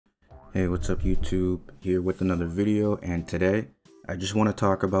Hey, what's up YouTube? Here with another video, and today I just want to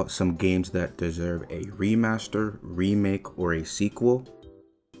talk about some games that deserve a remaster, remake, or a sequel.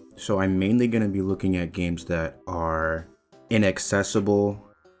 So I'm mainly going to be looking at games that are inaccessible.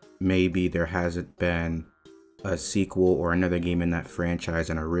 Maybe there hasn't been a sequel or another game in that franchise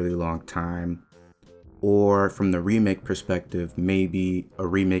in a really long time. Or from the remake perspective, maybe a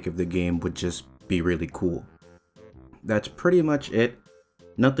remake of the game would just be really cool. That's pretty much it.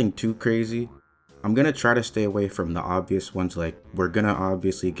 Nothing too crazy. I'm gonna try to stay away from the obvious ones, like we're gonna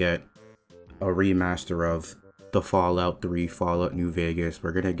obviously get a remaster of the Fallout 3, Fallout New Vegas,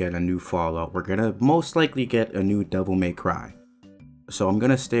 we're gonna get a new Fallout, we're gonna most likely get a new Devil May Cry. So I'm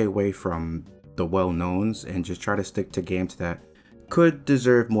gonna stay away from the well-knowns and just try to stick to games that could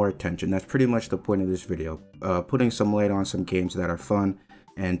deserve more attention. That's pretty much the point of this video. Putting some light on some games that are fun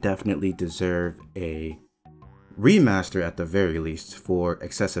and definitely deserve a remaster at the very least for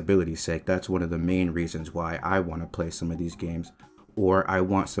accessibility's sake. That's one of the main reasons why I want to play some of these games, or I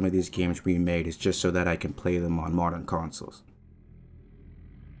want some of these games remade, is just so that I can play them on modern consoles.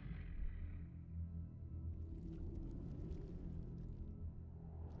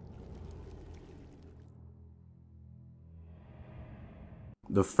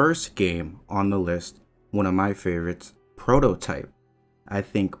 The first game on the list, one of my favorites, Prototype. I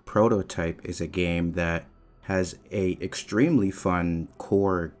think Prototype is a game that has a extremely fun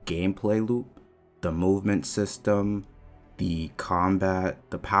core gameplay loop. The movement system, the combat,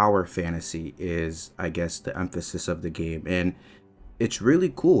 the power fantasy is, I guess, the emphasis of the game, and it's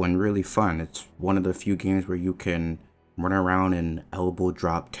really cool and really fun. It's one of the few games where you can run around and elbow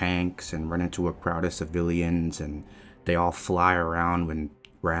drop tanks and run into a crowd of civilians and they all fly around when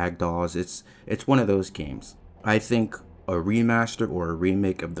ragdolls. It's one of those games. I think a remaster or a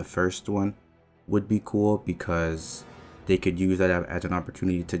remake of the first one would be cool because they could use that as an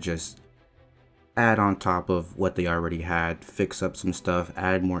opportunity to just add on top of what they already had, fix up some stuff,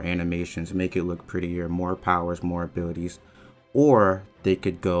 add more animations, make it look prettier, more powers, more abilities. Or they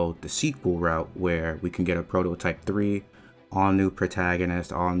could go the sequel route where we can get a Prototype 3, all new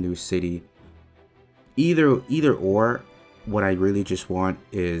protagonist, all new city. Either or, what I really just want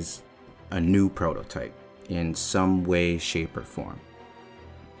is a new Prototype in some way, shape, or form.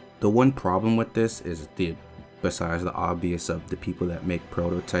 The one problem with this is besides the obvious of the people that make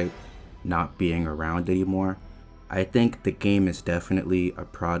Prototype not being around anymore, I think the game is definitely a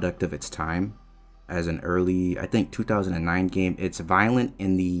product of its time. As an early, I think 2009 game, it's violent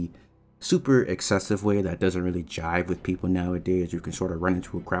in the super excessive way that doesn't really jive with people nowadays. You can sort of run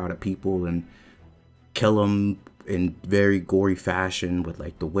into a crowd of people and kill them in very gory fashion with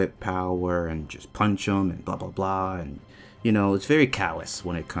like the whip power and just punch them and blah blah blah, and you know, it's very callous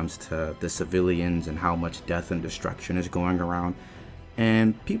when it comes to the civilians and how much death and destruction is going around,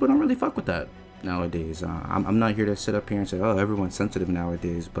 and people don't really fuck with that nowadays. I'm not here to sit up here and say, oh, everyone's sensitive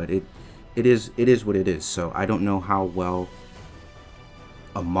nowadays, but it is what it is. So I don't know how well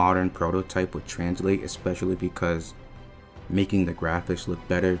a modern Prototype would translate, especially because making the graphics look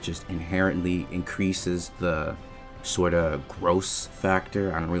better just inherently increases the sort of gross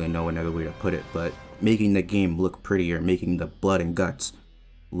factor. I don't really know another way to put it, but making the game look prettier, making the blood and guts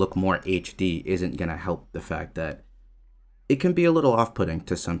look more HD isn't gonna help the fact that it can be a little off-putting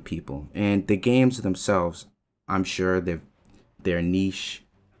to some people. And the games themselves, I'm sure they're niche.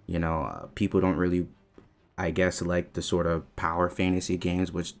 You know, people don't really, I guess, like the sort of power fantasy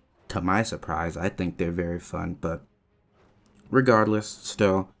games, which to my surprise, I think they're very fun. But regardless,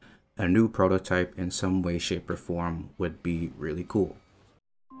 still, a new Prototype in some way, shape, or form would be really cool.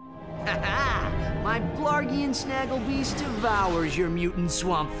 My Blargian Snagglebeast devours your mutant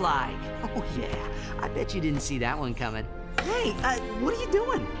swamp fly. Oh yeah, I bet you didn't see that one coming. Hey, what are you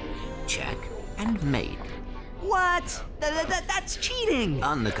doing? Check and made. What? That's cheating!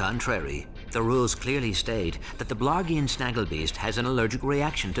 On the contrary, the rules clearly state that the Blargian Snagglebeast has an allergic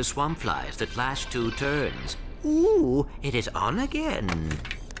reaction to swamp flies that last 2 turns. Ooh, it is on again.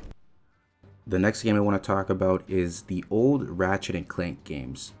 The next game I want to talk about is the old Ratchet and Clank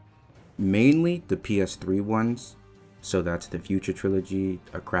games. Mainly the PS3 ones. So that's the Future Trilogy,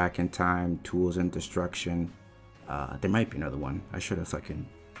 A Crack in Time, Tools and Destruction. There might be another one. I should have fucking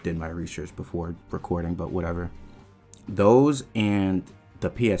did my research before recording, but whatever. Those and the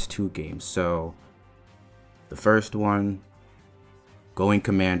PS2 games. So the first one, Going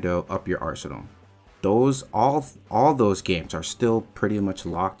Commando, Up Your Arsenal. Those all those games are still pretty much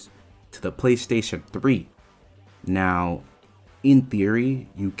locked to the PlayStation 3. Now, in theory,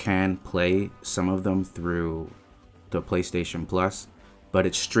 you can play some of them through the PlayStation Plus, but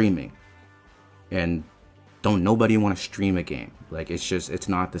it's streaming. And don't nobody want to stream a game. Like, it's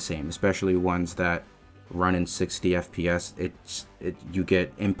not the same, especially ones that run in 60 FPS. You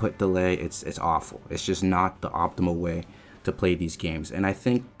get input delay. It's awful. It's just not the optimal way to play these games. And I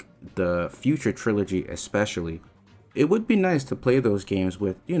think the future trilogy especially, it would be nice to play those games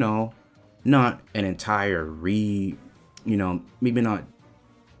with, you know, not an entire maybe not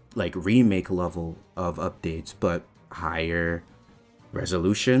like remake level of updates, but higher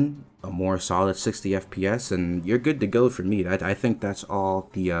resolution, a more solid 60 FPS, and you're good to go for me. I think that's all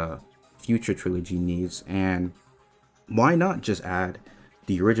the future trilogy needs, and why not just add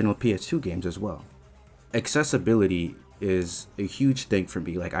the original PS2 games as well? Accessibility is a huge thing for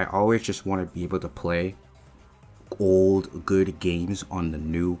me. Like, I always just want to be able to play old good games on the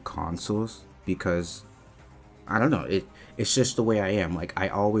new consoles, because I don't know, it's just the way I am. Like, I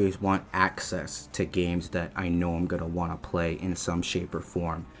always want access to games that I know I'm gonna want to play in some shape or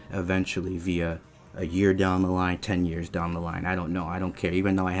form eventually, via a year down the line, 10 years down the line. I don't know, I don't care.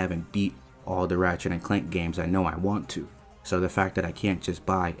 Even though I haven't beat all the Ratchet and Clank games, I know I want to. So the fact that I can't just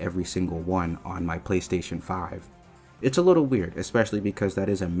buy every single one on my PlayStation 5, it's a little weird, especially because that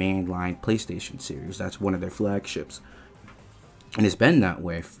is a mainline PlayStation series. That's one of their flagships, and it's been that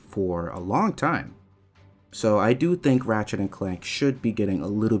way for a long time. So I do think Ratchet and Clank should be getting a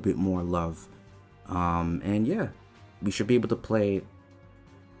little bit more love. And yeah, we should be able to play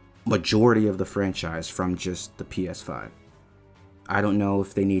majority of the franchise from just the PS5. I don't know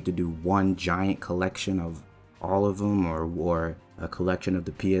if they need to do one giant collection of all of them, or a collection of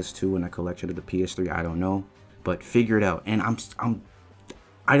the PS2 and a collection of the PS3. I don't know, but figure it out. And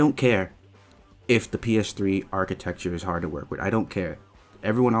I don't care if the PS3 architecture is hard to work with. I don't care.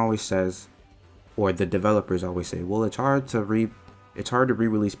 Everyone always says, or the developers always say, well, it's hard to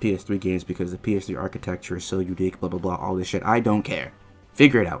re-release PS3 games because the PS3 architecture is so unique, blah blah blah, all this shit. I don't care.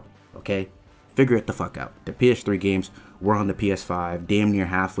 Figure it out, okay? Figure it the fuck out. The PS3 games were on the PS5, damn near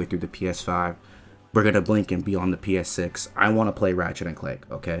halfway through the PS5. We're gonna blink and be on the PS6. I want to play Ratchet and Clank,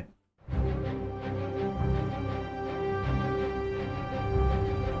 okay?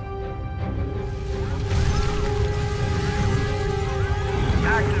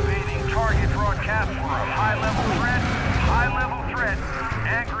 Activating target broadcast for a high-level threat. High-level threat.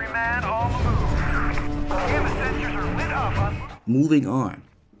 Angry man on the move. Gamma sensors are lit up on... Moving on.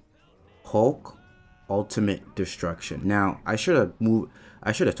 Hulk Ultimate Destruction. Now, I should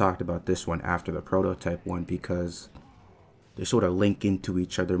have talked about this one after the prototype one, because they sort of link into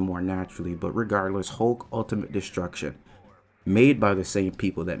each other more naturally. But regardless, Hulk Ultimate Destruction, made by the same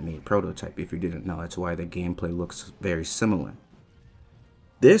people that made Prototype. If you didn't know, that's why the gameplay looks very similar.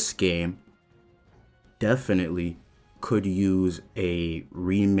 This game definitely could use a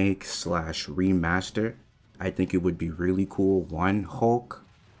remake / remaster. I think it would be really cool. One, Hulk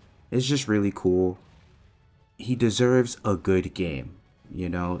is just really cool. He deserves a good game, you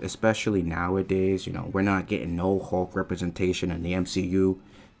know, especially nowadays. You know, we're not getting no Hulk representation in the MCU.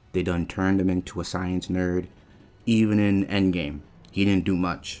 They done turned him into a science nerd. Even in Endgame, he didn't do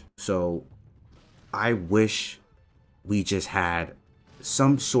much. So I wish we just had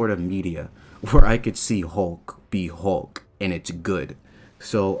some sort of media where I could see Hulk be Hulk and it's good.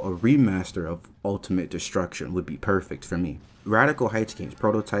 So a remaster of Ultimate Destruction would be perfect for me. Radical Heights games,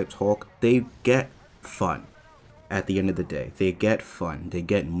 Prototypes, Hulk, they get fun at the end of the day. They get fun, they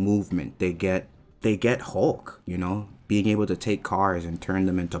get movement, they get Hulk, you know, being able to take cars and turn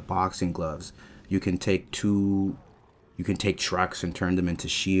them into boxing gloves. You can take trucks and turn them into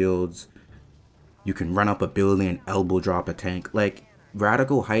shields. You can run up a building and elbow drop a tank. Like,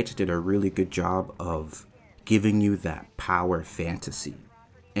 Radical Heights did a really good job of giving you that power fantasy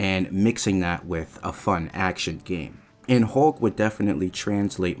and mixing that with a fun action game. And Hulk would definitely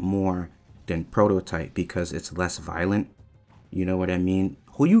translate more than Prototype because it's less violent. You know what I mean?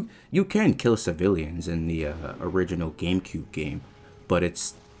 Well, you can kill civilians in the original GameCube game, but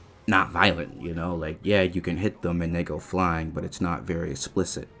it's not violent, you know? Like, yeah, you can hit them and they go flying, but it's not very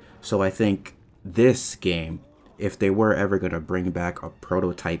explicit. So I think this game, if they were ever going to bring back a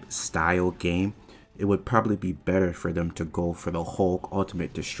Prototype style game, it would probably be better for them to go for the Hulk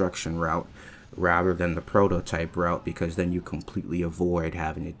Ultimate Destruction route rather than the Prototype route, because then you completely avoid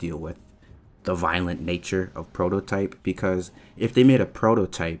having to deal with the violent nature of Prototype. Because if they made a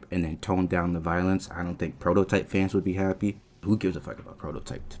Prototype and then toned down the violence, I don't think Prototype fans would be happy. Who gives a fuck about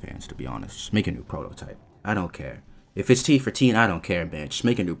Prototype fans, to be honest? Just make a new Prototype. I don't care. If it's T for teen, I don't care, man. Just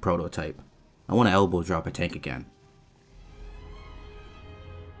make a new Prototype. I want to elbow drop a tank again.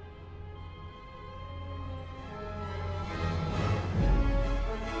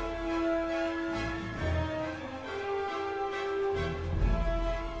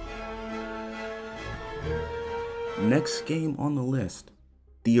 next game on the list,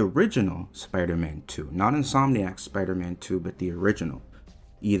 the original Spider-Man 2. Not Insomniac's Spider-Man 2, but the original.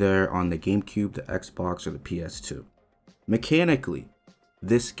 Either on the GameCube, the Xbox, or the PS2. Mechanically,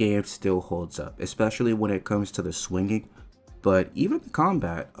 this game still holds up, especially when it comes to the swinging. But even the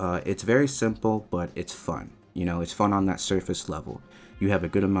combat, it's very simple, but it's fun. You know, it's fun on that surface level. You have a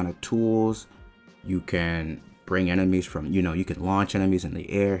good amount of tools. You can bring enemies from, you know, you can launch enemies in the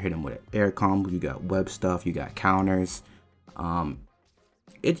air, hit them with an air combo. You got web stuff, you got counters.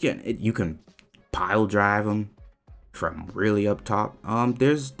 You can pile drive them from really up top.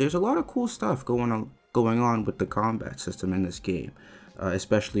 There's a lot of cool stuff going on with the combat system in this game,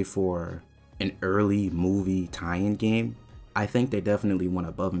 especially for an early movie tie-in game. I think they definitely went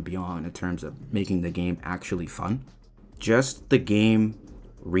above and beyond in terms of making the game actually fun. Just the game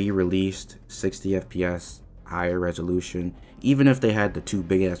re-released 60 FPS, higher resolution. Even if they had the two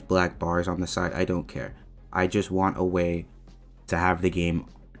big ass black bars on the side, I don't care. I just want a way to have the game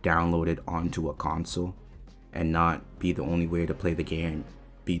downloaded onto a console and not be the only way to play the game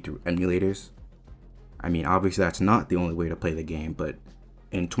be through emulators. I mean, obviously that's not the only way to play the game, but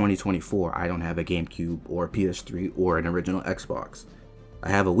in 2024, I don't have a GameCube or a PS3 or an original Xbox. I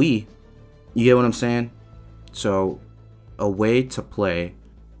have a Wii. You get what I'm saying? So, a way to play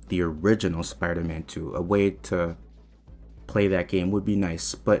the original Spider-Man 2, a way to play that game would be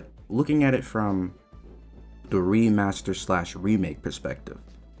nice. But looking at it from the remaster / remake perspective,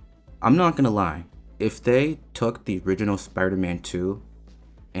 I'm not gonna lie. If they took the original Spider-Man 2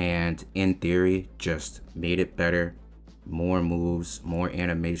 and, in theory, just made it better, more moves, more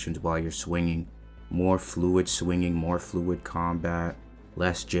animations while you're swinging, more fluid swinging, more fluid combat,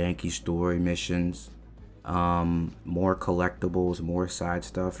 less janky story missions, more collectibles, more side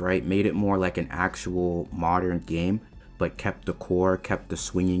stuff, right? Made it more like an actual modern game, but kept the core, kept the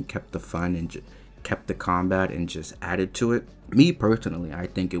swinging, kept the fun, and kept the combat and just added to it. Me personally, I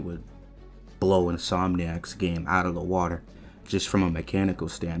think it would blow Insomniac's game out of the water just from a mechanical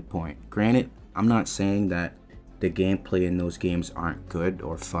standpoint. Granted, I'm not saying that the gameplay in those games aren't good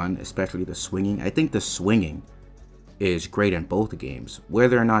or fun, especially the swinging. I think the swinging is great in both games.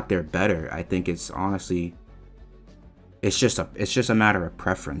 Whether or not they're better, I think it's honestly, it's just a matter of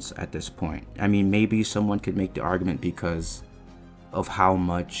preference at this point. I mean, maybe someone could make the argument because of how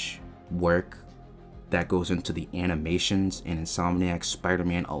much work that goes into the animations in Insomniac's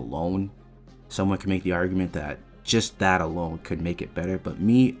Spider-Man alone. Someone could make the argument that just that alone could make it better. But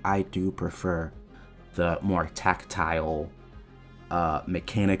me, I do prefer the more tactile,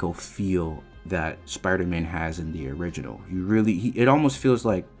 mechanical feel that Spider-Man has in the original. It almost feels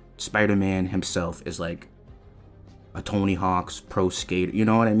like Spider-Man himself is like a Tony Hawk's pro skater. You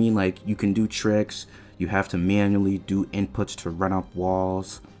know what I mean? Like, you can do tricks. You have to manually do inputs to run up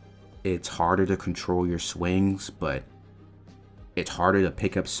walls. It's harder to control your swings, but it's harder to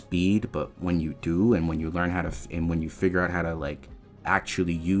pick up speed. But when you do, and when you learn how to, and when you figure out how to like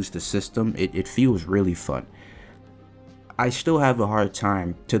actually use the system, it feels really fun. I still have a hard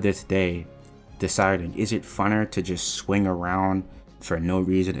time to this day deciding, is it funner to just swing around for no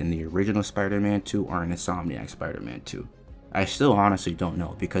reason in the original Spider-Man 2 or in Insomniac Spider-Man 2? I still honestly don't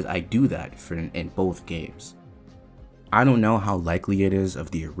know, because I do that in both games. I don't know how likely it is of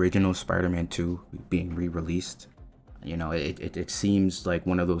the original Spider-Man 2 being re-released. You know, it seems like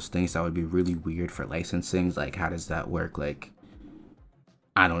one of those things that would be really weird for licensing. Like, how does that work? Like,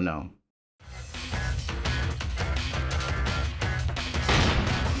 I don't know.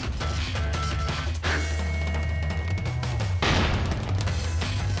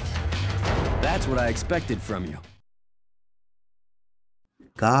 That's what I expected from you.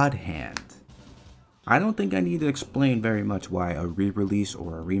 God Hand. I don't think I need to explain very much why a re-release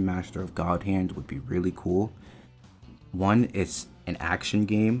or a remaster of God Hand would be really cool. One, it's an action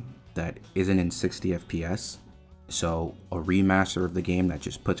game that isn't in 60 FPS. So a remaster of the game that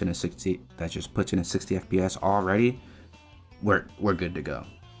just puts in a 60 FPS already, we're good to go.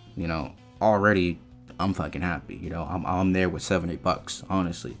 You know, already I'm fucking happy. You know, I'm there with $70,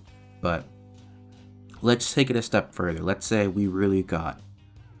 honestly. But let's take it a step further. Let's say we really got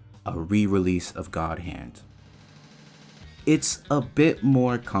a re-release of God Hand. It's a bit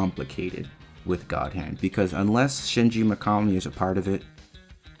more complicated with God Hand, because unless Shinji Mikami is a part of it,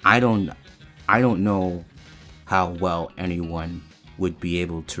 I don't know how well anyone would be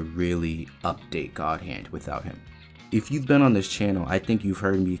able to really update God Hand without him. If you've been on this channel, I think you've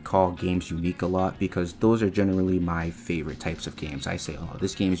heard me call games unique a lot, because those are generally my favorite types of games. I say, oh,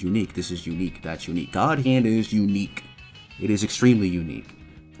 this game is unique, this is unique, that's unique. God Hand is unique. It is extremely unique.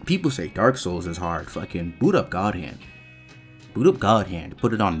 People say Dark Souls is hard. Fucking boot up God Hand. Boot up God Hand,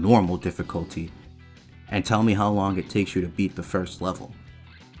 put it on normal difficulty, and tell me how long it takes you to beat the first level.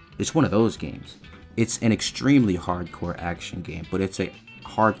 It's one of those games. It's an extremely hardcore action game, but it's a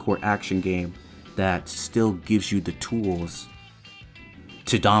hardcore action game that still gives you the tools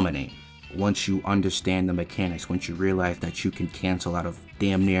to dominate. Once you understand the mechanics, once you realize that you can cancel out of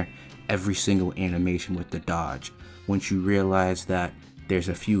damn near every single animation with the dodge, once you realize that there's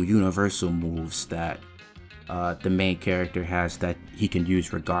a few universal moves that the main character has that he can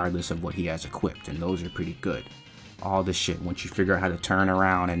use regardless of what he has equipped, and those are pretty good. All the shit, once you figure out how to turn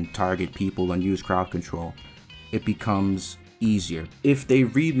around and target people and use crowd control, it becomes easier. If they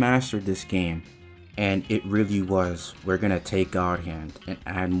remastered this game and it really was, we're gonna take God Hand and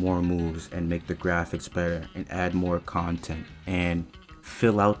add more moves and make the graphics better and add more content and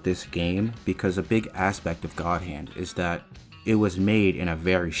fill out this game, because a big aspect of God Hand is that it was made in a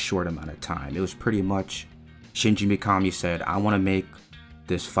very short amount of time. It was pretty much, Shinji Mikami said, I want to make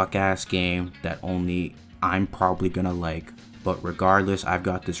this fuck ass game that only I'm probably gonna like, but regardless, I've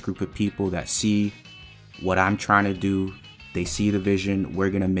got this group of people that see what I'm trying to do, they see the vision, we're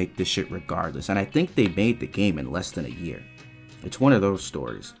gonna make this shit regardless. And I think they made the game in less than a year. It's one of those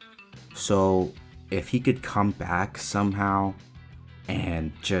stories. So if he could come back somehow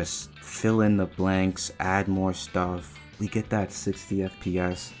and just fill in the blanks, add more stuff, we get that 60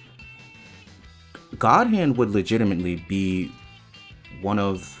 FPS. God Hand would legitimately be one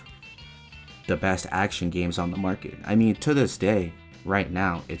of the best action games on the market. I mean, to this day, right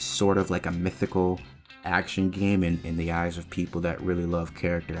now, it's sort of like a mythical action game in the eyes of people that really love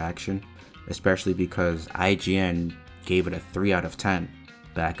character action, especially because IGN gave it a 3 out of 10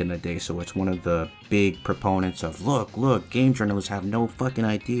 back in the day. So it's one of the big proponents of, look, game journalists have no fucking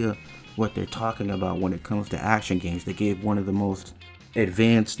idea what they're talking about when it comes to action games. They gave one of the most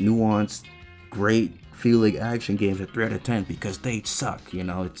advanced, nuanced, great feeling action games a 3 out of 10 because they suck. You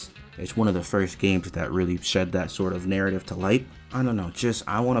know, it's one of the first games that really shed that sort of narrative to light. I don't know, just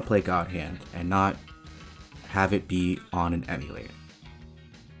I want to play God Hand and not have it be on an emulator.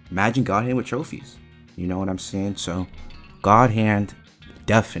 Imagine God Hand with trophies. You know what I'm saying? So God Hand,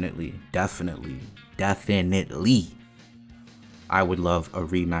 definitely, I would love a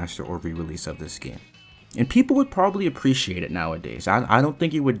remaster or re-release of this game. And people would probably appreciate it nowadays. I don't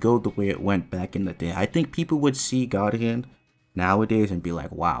think it would go the way it went back in the day. I think people would see God Hand nowadays and be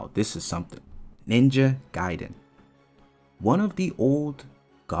like, wow, this is something. Ninja Gaiden. One of the old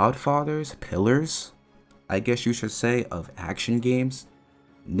godfathers, pillars, I guess you should say, of action games.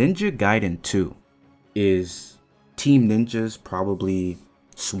 Ninja Gaiden 2 is Team Ninja's probably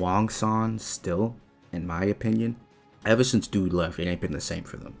swan song still, in my opinion. Ever since dude left, it ain't been the same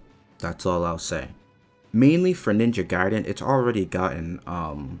for them. That's all I'll say. Mainly for Ninja Gaiden, it's already gotten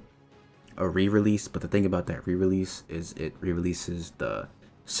a re-release, but the thing about that re-release is it re-releases the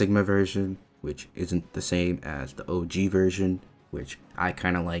Sigma version, which isn't the same as the OG version, which I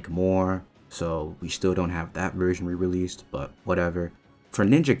kind of like more. So we still don't have that version re-released, but whatever. For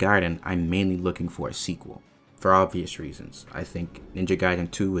Ninja Gaiden, I'm mainly looking for a sequel, for obvious reasons. I think Ninja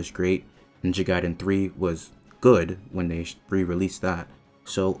Gaiden 2 was great. Ninja Gaiden 3 was good when they re-released that.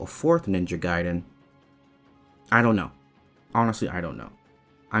 So a fourth Ninja Gaiden, I don't know. Honestly, I don't know.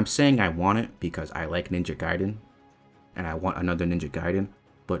 I'm saying I want it because I like Ninja Gaiden, and I want another Ninja Gaiden,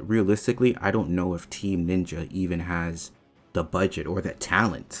 but realistically, I don't know if Team Ninja even has the budget or the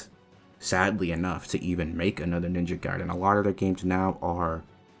talent, sadly enough, to even make another Ninja Gaiden. A lot of their games now are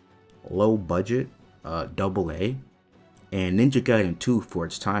low budget, AA, and Ninja Gaiden 2 for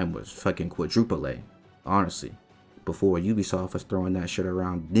its time was fucking quadruple A, honestly. Before Ubisoft was throwing that shit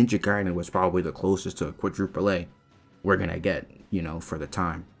around, Ninja Gaiden was probably the closest to a quadruple A we're gonna get, you know, for the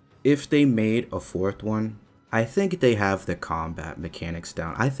time. If they made a fourth one, I think they have the combat mechanics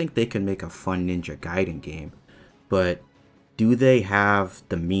down. I think they can make a fun Ninja Gaiden game, but do they have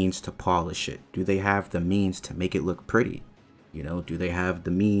the means to polish it? Do they have the means to make it look pretty? You know, do they have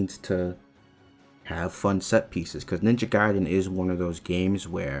the means to have fun set pieces? Because Ninja Gaiden is one of those games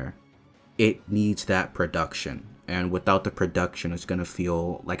where it needs that production, and without the production, it's gonna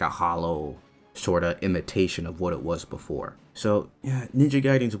feel like a hollow sort of imitation of what it was before. So yeah, Ninja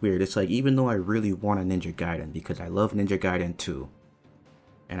Gaiden's weird. It's like, even though I really want a Ninja Gaiden because I love Ninja Gaiden 2,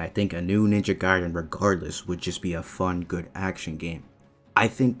 and I think a new Ninja Gaiden regardless would just be a fun, good action game, I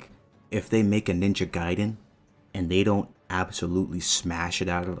think if they make a Ninja Gaiden and they don't absolutely smash it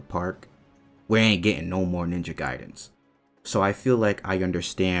out of the park, we ain't getting no more Ninja Gaidens. So I feel like I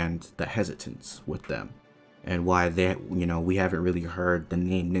understand the hesitance with them and why they, you know, we haven't really heard the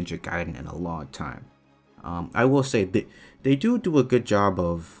name Ninja Gaiden in a long time. I will say that they do a good job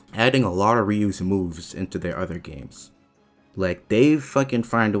of adding a lot of reused moves into their other games. Like, they fucking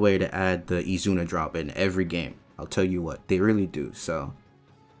find a way to add the Izuna drop in every game. I'll tell you what, they really do. So,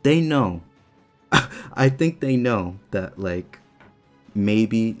 they know. I think they know that, like,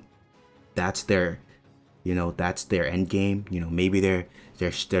 maybe that's their, that's their end game. Maybe they're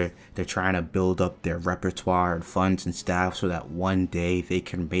trying to build up their repertoire and funds and staff so that one day they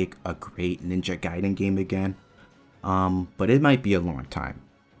can make a great Ninja Gaiden game again. But it might be a long time,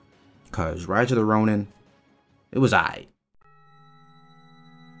 cause Rise of the Ronin, it was aight.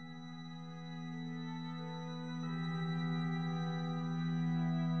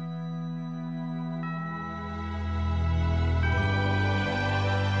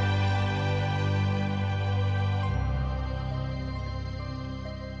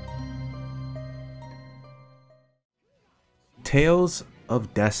 Tales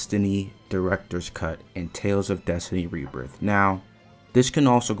of Destiny Director's Cut and Tales of Destiny Rebirth. Now, this can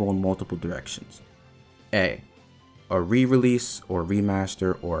also go in multiple directions. A re-release or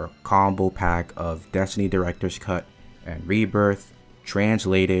remaster or combo pack of Destiny Director's Cut and Rebirth,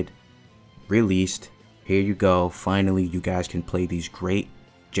 translated, released. Here you go. Finally, you guys can play these great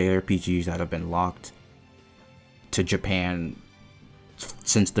JRPGs that have been locked to Japan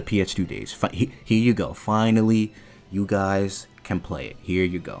since the PS2 days. Here you go. Finally, you guys can play it. Here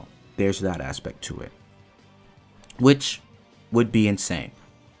you go. There's that aspect to it, which would be insane.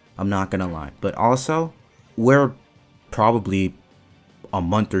 I'm not gonna lie. But also, we're probably a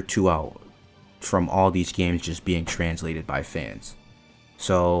month or two out from all these games just being translated by fans.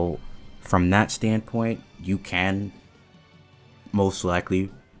 So from that standpoint, you can most likely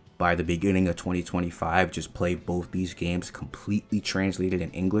by the beginning of 2025 just play both these games completely translated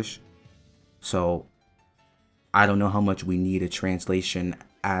in English. So I don't know how much we need a translation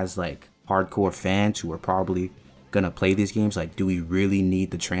as like hardcore fans who are probably gonna play these games. Like, do we really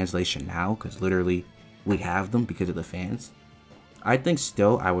need the translation now? Because literally we have them because of the fans. I think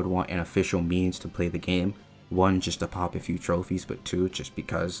still I would want an official means to play the game. One, just to pop a few trophies, but two, just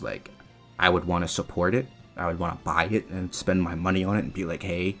because like I would want to support it. I would want to buy it and spend my money on it and be like,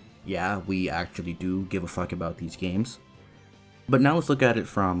 hey, yeah, we actually do give a fuck about these games. But now let's look at it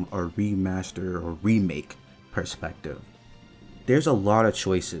from a remaster or remake perspective. There's a lot of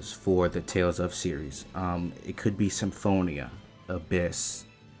choices for the Tales of series. It could be Symphonia, Abyss,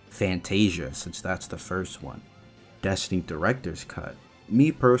 Fantasia, since that's the first one, Destiny Director's Cut.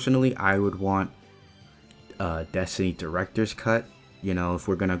 Me personally, I would want Destiny Director's Cut, if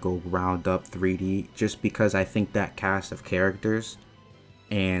we're gonna go round up 3D, just because I think that cast of characters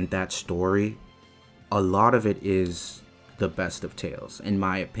and that story, a lot of it is the best of Tales, in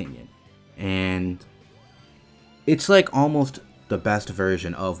my opinion. And it's like almost the best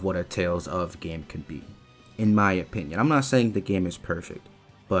version of what a Tales of game can be, in my opinion. I'm not saying the game is perfect,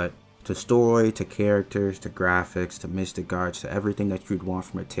 but to story, to characters, to graphics, to mystic guards, to everything that you'd want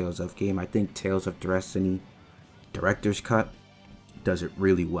from a Tales of game, I think Tales of Destiny Director's Cut does it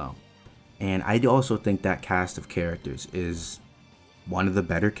really well. And I also think that cast of characters is one of the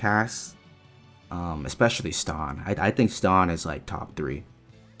better casts, especially Stan. I think Stan is like top 3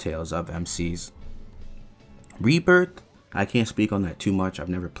 Tales of MCs. Rebirth, I can't speak on that too much. I've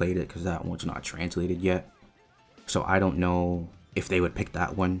never played it because that one's not translated yet. So I don't know if they would pick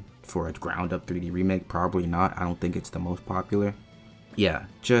that one for a ground up 3D remake. Probably not. I don't think it's the most popular. Yeah,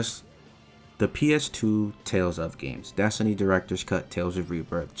 just the PS2 Tales of games. Destiny Director's Cut, Tales of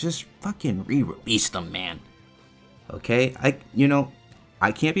Rebirth. Just fucking re-release them, man. Okay?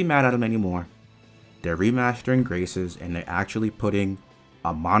 I can't be mad at them anymore. They're remastering Graces and they're actually putting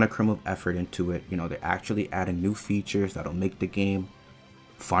a monochrome of effort into it. They're actually adding new features that'll make the game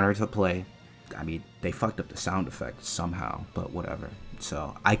funner to play. I mean, they fucked up the sound effects somehow, but whatever.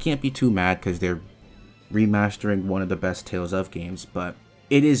 So I can't be too mad because they're remastering one of the best Tales of games, but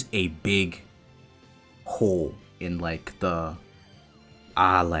it is a big hole in like the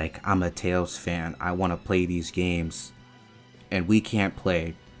I'm a Tales fan, I want to play these games, and we can't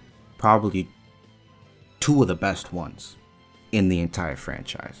play probably 2 of the best ones in the entire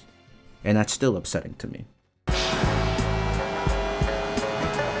franchise. And that's still upsetting to me.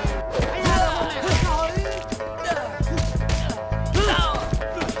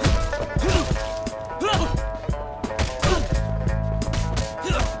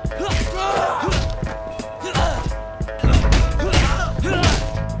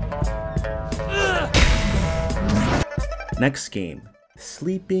 Next game,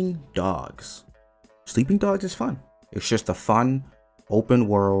 Sleeping Dogs. Sleeping Dogs is fun. It's just a fun, open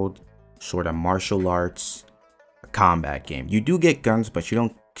world, sort of martial arts combat game. You do get guns, but you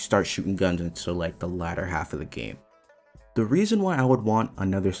don't start shooting guns until like the latter half of the game. The reason why I would want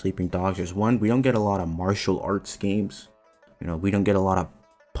another Sleeping Dogs is, one, we don't get a lot of martial arts games. You know, we don't get a lot of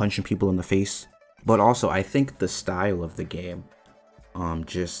punching people in the face. But also, I think the style of the game,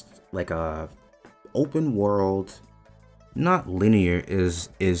 just like a open world, not linear is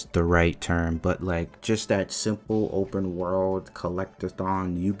the right term, but like just that simple open world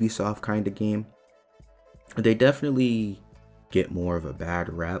collectathon Ubisoft kind of game. They definitely get more of a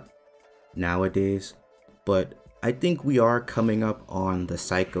bad rep nowadays, but I think we are coming up on the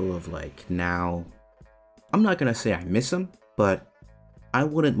cycle of like, now I'm not gonna say I miss them, but I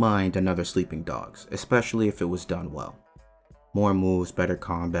wouldn't mind another Sleeping Dogs, especially if it was done well. More moves, better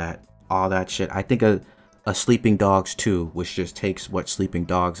combat, all that shit. I think a Sleeping Dogs 2, which just takes what Sleeping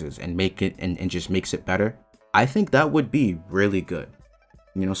Dogs is and make it and just makes it better, I think that would be really good.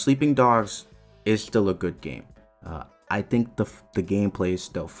 You know, Sleeping Dogs is still a good game. I think the gameplay is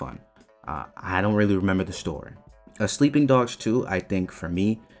still fun. I don't really remember the story. A Sleeping Dogs 2, I think for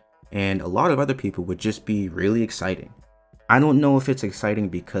me and a lot of other people, would just be really exciting. I don't know if it's exciting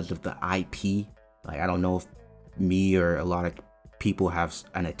because of the IP. Like, I don't know if me or a lot of people have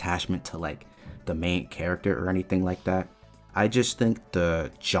an attachment to like the main character or anything like that. I just think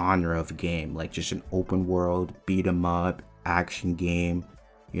the genre of game, like just an open world beat 'em up action game,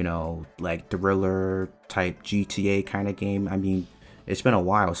 you know, like thriller type GTA kind of game. I mean, it's been a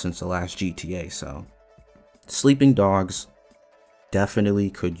while since the last GTA, so Sleeping Dogs definitely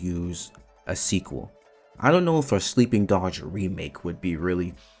could use a sequel. I don't know if a Sleeping Dogs remake would be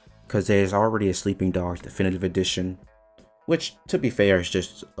really, because there's already a Sleeping Dogs Definitive Edition, which, to be fair, is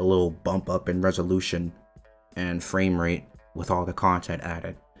just a little bump up in resolution and frame rate with all the content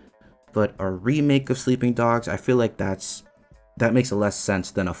added. But a remake of Sleeping Dogs, I feel like that makes less sense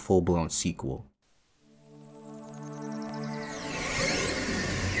than a full-blown sequel.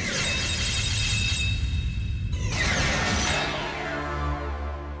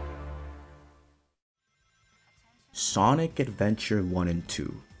 Sonic Adventure 1 and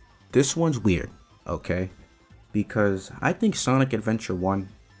 2. This one's weird, okay? Because I think Sonic Adventure 1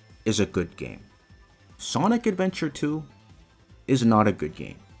 is a good game. Sonic Adventure 2 is not a good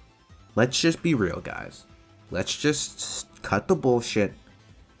game. Let's just be real, guys. Let's just cut the bullshit.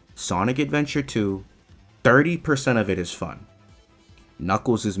 Sonic Adventure 2, 30% of it is fun.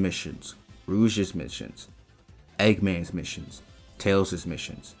 Knuckles' missions, Rouge's missions, Eggman's missions, Tails'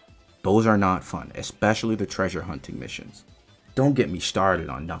 missions. Those are not fun, especially the treasure hunting missions. Don't get me started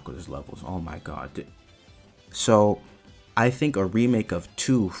on Knuckles levels, oh my god. So, I think a remake of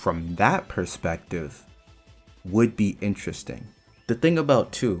 2 from that perspective would be interesting. The thing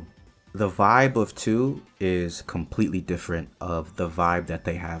about 2, the vibe of 2 is completely different of the vibe that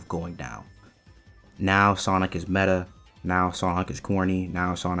they have going now. Now Sonic is meta, now Sonic is corny,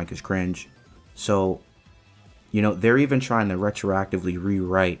 now Sonic is cringe. So, you know, they're even trying to retroactively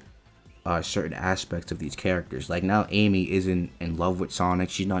rewrite certain aspects of these characters. Like now Amy isn't in love with Sonic,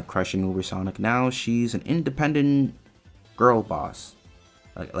 she's not crushing over Sonic. Now she's an independent girl boss.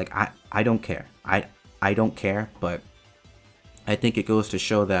 Like I don't care. I don't care, but I think it goes to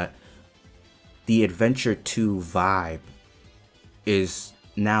show that the Adventure 2 vibe is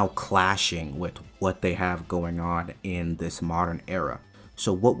now clashing with what they have going on in this modern era.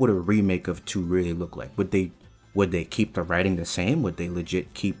 So what would a remake of 2 really look like? Would they keep the writing the same? Would they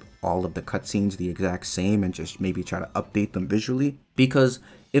legit keep all of the cutscenes the exact same and just maybe try to update them visually? Because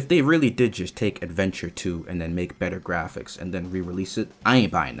if they really did just take Adventure 2 and then make better graphics and then re-release it, I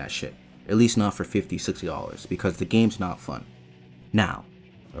ain't buying that shit. At least not for $50, $60, because the game's not fun. Now,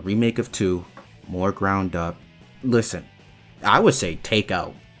 a remake of 2, more ground up. Listen, I would say take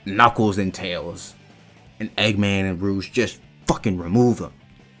out Knuckles and Tails and Eggman and Rouge. Just fucking remove them.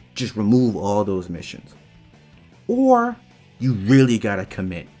 Just remove all those missions. Or you really gotta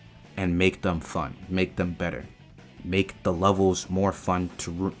commit and make them fun, make them better, make the levels more fun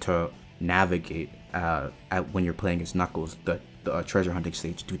to navigate when you're playing as Knuckles. The treasure hunting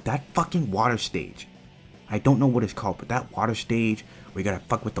stage, dude, that fucking water stage, I don't know what it's called, but that water stage where you gotta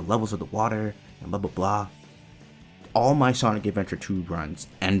fuck with the levels of the water and blah blah blah. All my Sonic Adventure 2 runs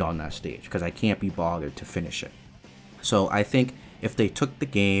end on that stage because I can't be bothered to finish it. So I think if they took the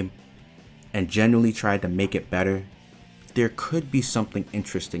game and genuinely tried to make it better, there could be something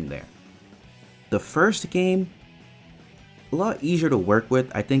interesting there. The first game, a lot easier to work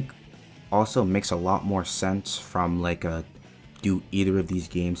with. I think also makes a lot more sense from like do either of these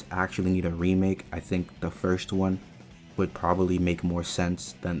games actually need a remake? I think the first one would probably make more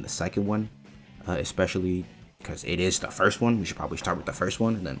sense than the second one, especially because it is the first one. We should probably start with the first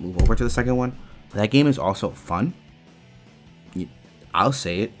one and then move over to the second one. That game is also fun. I'll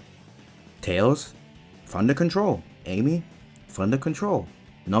say it. Tails, fun to control. Amy, fun to control.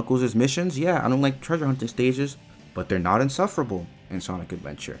 Knuckles' missions, yeah, I don't like treasure hunting stages, but they're not insufferable in Sonic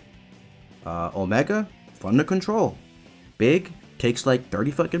Adventure. Omega, fun to control. Big, takes like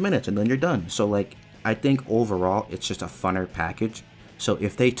 30 fucking minutes and then you're done. So like, I think overall it's just a funner package. So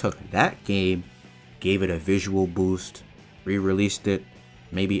if they took that game, gave it a visual boost, re-released it,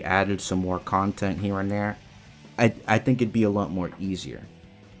 maybe added some more content here and there, I think it'd be a lot more easier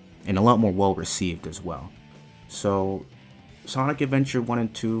and a lot more well received as well. So Sonic Adventure 1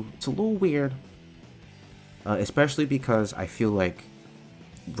 and 2, it's a little weird, especially because I feel like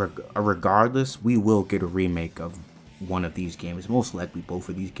regardless, we will get a remake of one of these games, most likely both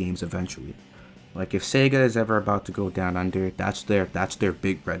of these games eventually. Like if Sega is ever about to go down under, that's their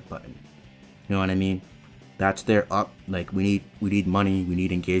big red button. You know what I mean? That's their up, like we need money, we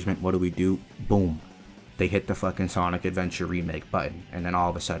need engagement, what do? Boom. They hit the fucking Sonic Adventure remake button, and then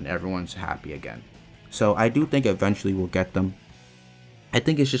all of a sudden everyone's happy again. So I do think eventually we'll get them. I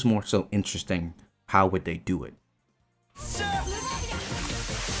think it's just more so interesting, how would they do it?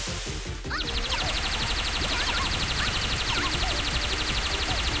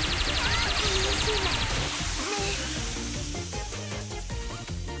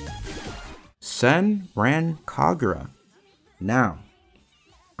 Senran Kagura. Now,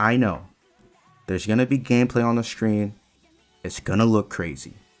 I know there's gonna be gameplay on the screen. It's gonna look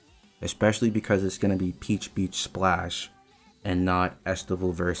crazy, especially because it's gonna be Peach Beach Splash and not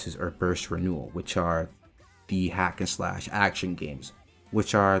Estival Versus or Burst Renewal, which are the hack and slash action games,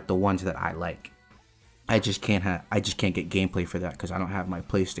 which are the ones that I like. I just can't get gameplay for that because I don't have my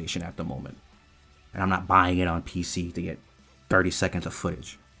PlayStation at the moment, and I'm not buying it on PC to get 30 seconds of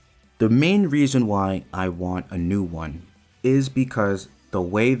footage. The main reason why I want a new one is because the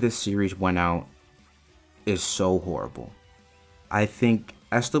way this series went out is so horrible. I think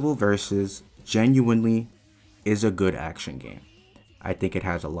Estival Versus genuinely is a good action game. I think it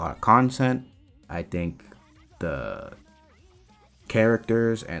has a lot of content. I think the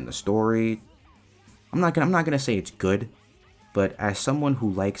characters and the story, I'm not gonna say it's good, but as someone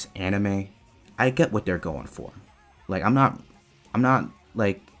who likes anime, I get what they're going for. Like I'm not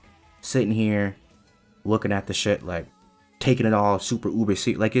like sitting here looking at the shit like taking it all super uber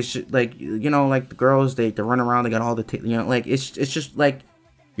seat. Like it's just like, you know, like the girls, they run around, they got all the you know, like it's just like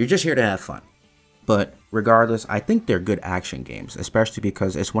you're just here to have fun. But regardless, I think they're good action games, especially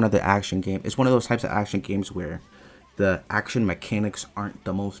because it's one of the action games. It's one of those types of action games where the action mechanics aren't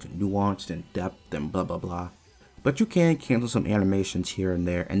the most nuanced and depth and blah blah blah, but you can cancel some animations here and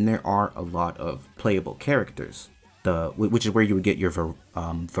there are a lot of playable characters. Which is where you would get your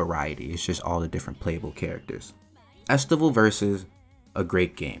variety. It's just all the different playable characters. Estival Versus, a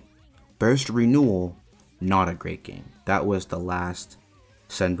great game. Burst Renewal, not a great game. That was the last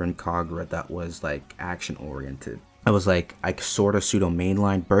Senran Kagura that was like action oriented. I was like, I sort of pseudo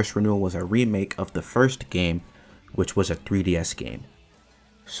mainline. Burst Renewal was a remake of the first game, which was a 3DS game.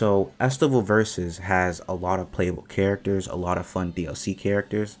 So Estival Versus has a lot of playable characters, a lot of fun DLC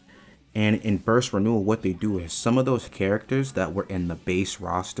characters. And in Burst Renewal, what they do is some of those characters that were in the base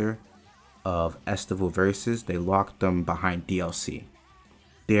roster of Estival Versus, they locked them behind DLC.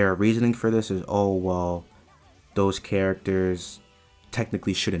 Their reasoning for this is, oh, well, those characters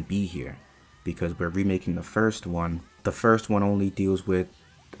technically shouldn't be here because we're remaking the first one. The first one only deals with,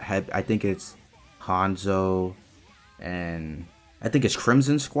 I think it's Hanzo and I think it's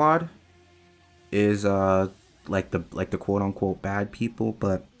Crimson Squad is like the quote unquote bad people,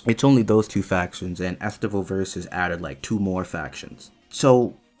 but it's only those two factions, and Estival Versus added like 2 more factions.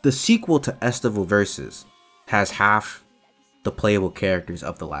 So the sequel to Estival Versus has half the playable characters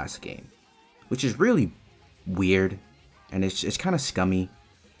of the last game, which is really weird, and it's kind of scummy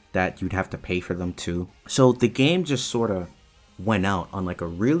that you'd have to pay for them too. So the game just sort of went out on like a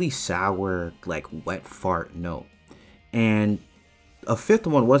really sour, like wet fart note, and a 5th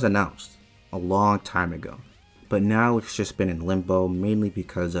one was announced a long time ago. But now it's just been in limbo, mainly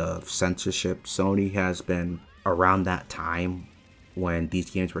because of censorship. Sony has been, around that time when these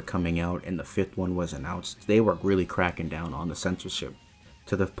games were coming out and the 5th one was announced, they were really cracking down on the censorship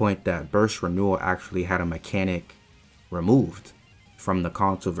to the point that Burst Renewal actually had a mechanic removed from the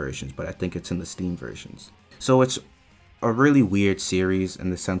console versions, but I think it's in the Steam versions. So it's a really weird series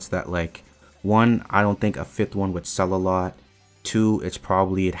in the sense that, like, 1, I don't think a 5th one would sell a lot. 2, it's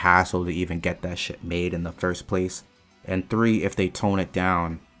probably a hassle to even get that shit made in the first place. And 3, if they tone it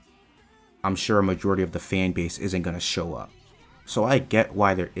down, I'm sure a majority of the fan base isn't going to show up. So I get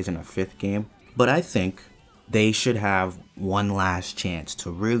why there isn't a 5th game, but I think they should have one last chance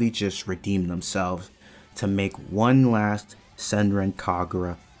to really just redeem themselves, to make one last Senran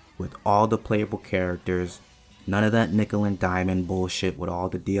Kagura with all the playable characters, none of that nickel and diamond bullshit with all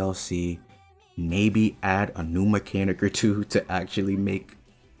the DLC. maybe add a new mechanic or two to actually make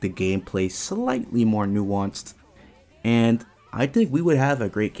the gameplay slightly more nuanced, and I think we would have a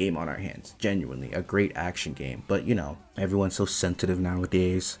great game on our hands. Genuinely, a great action game. But you know, everyone's so sensitive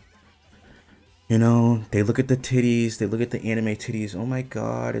nowadays. You know, they look at the titties, they look at the anime titties. Oh my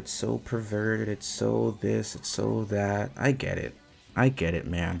god, it's so perverted, it's so this, it's so that. I get it. I get it,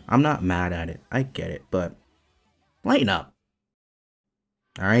 man. I'm not mad at it. I get it, but lighten up.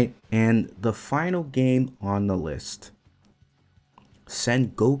 Alright, and the final game on the list,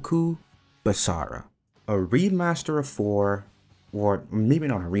 Sengoku Basara. A remaster of 4, or maybe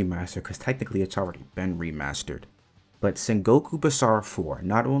not a remaster, because technically it's already been remastered. But Sengoku Basara 4,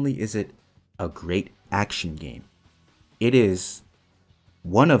 not only is it a great action game, it is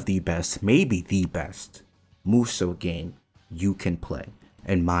one of the best, maybe the best, Musou game you can play,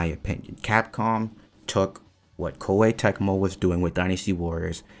 in my opinion. Capcom took what Koei Tecmo was doing with Dynasty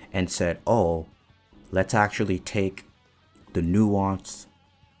Warriors and said, oh, let's actually take the nuanced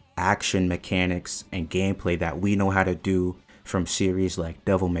action mechanics and gameplay that we know how to do from series like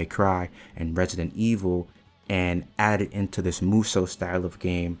Devil May Cry and Resident Evil and add it into this Musou style of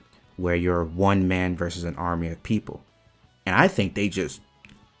game where you're one man versus an army of people. And I think they just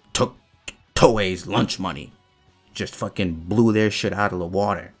took Toei's lunch money, just fucking blew their shit out of the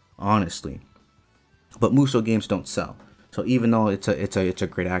water, honestly. But Musou games don't sell, so even though it's a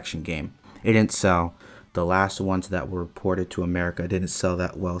great action game, it didn't sell. The last ones that were reported to America didn't sell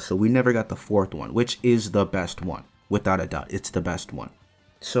that well, so we never got the 4th one, which is the best one, without a doubt. It's the best one.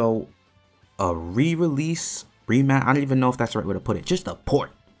 So a re-release, I don't even know if that's the right way to put it, just a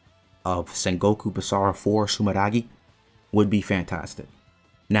port of Sengoku Basara 4 Sumeragi would be fantastic.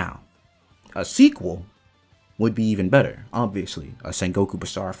 Now, a sequel would be even better, obviously. A Sengoku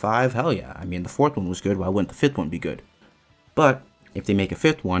Basara 5, hell yeah. I mean, the 4th one was good, why wouldn't the 5th one be good? But if they make a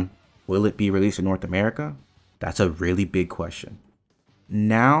 5th one, will it be released in North America? That's a really big question.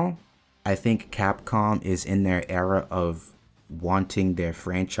 Now, I think Capcom is in their era of wanting their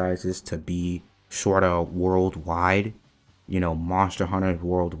franchises to be sort of worldwide. You know, Monster Hunter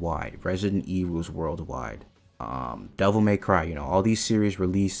worldwide, Resident Evil's worldwide, Devil May Cry, you know, all these series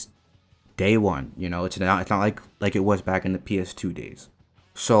released day one. You know, it's not like it was back in the PS2 days.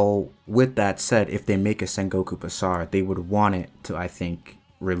 So with that said, if they make a Sengoku Basara, they would want it to, I think,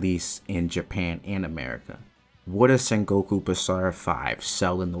 release in Japan and America. Would a Sengoku Basara 5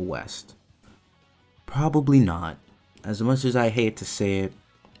 sell in the West? Probably not. As much as I hate to say it,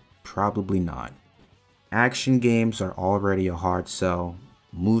 probably not. Action games are already a hard sell.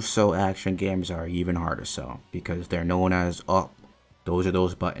 Musou action games are even harder sell because they're known as, oh, those are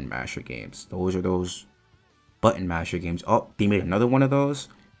those button masher games. Those are those button masher games. Oh, they made another one of those.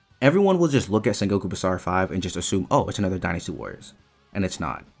 Everyone will just look at Sengoku Basara 5 and just assume, oh, it's another Dynasty Warriors. And it's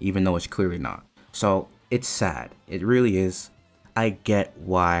not, even though it's clearly not. So it's sad. It really is. I get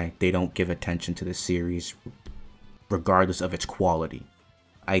why they don't give attention to the series regardless of its quality.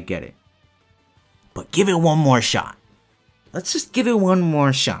 I get it. But give it one more shot. Let's just give it one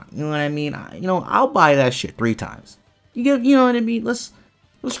more shot. You know what I mean? I'll buy that shit 3 times. You know what I mean? Let's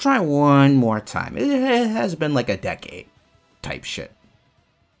try one more time. It has been like a decade type shit.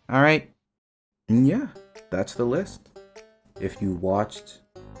 All right. And yeah, that's the list. If you watched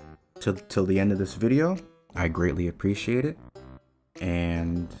till the end of this video, I greatly appreciate it.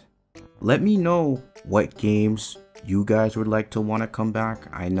 And let me know what games you guys would like to want to come back.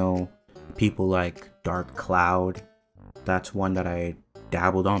 I know people like Dark Cloud. That's one that I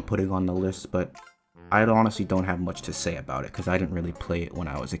dabbled on putting on the list, but I honestly don't have much to say about it because I didn't really play it when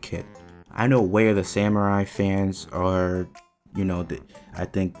I was a kid. I know Way of the Samurai fans are, you know, I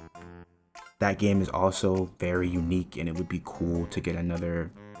think that game is also very unique and it would be cool to get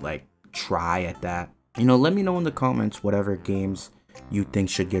another, like, try at that. You know, let me know in the comments whatever games you think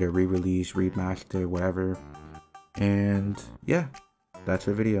should get a re-release, remaster, whatever. And yeah, that's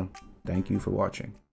the video. Thank you for watching.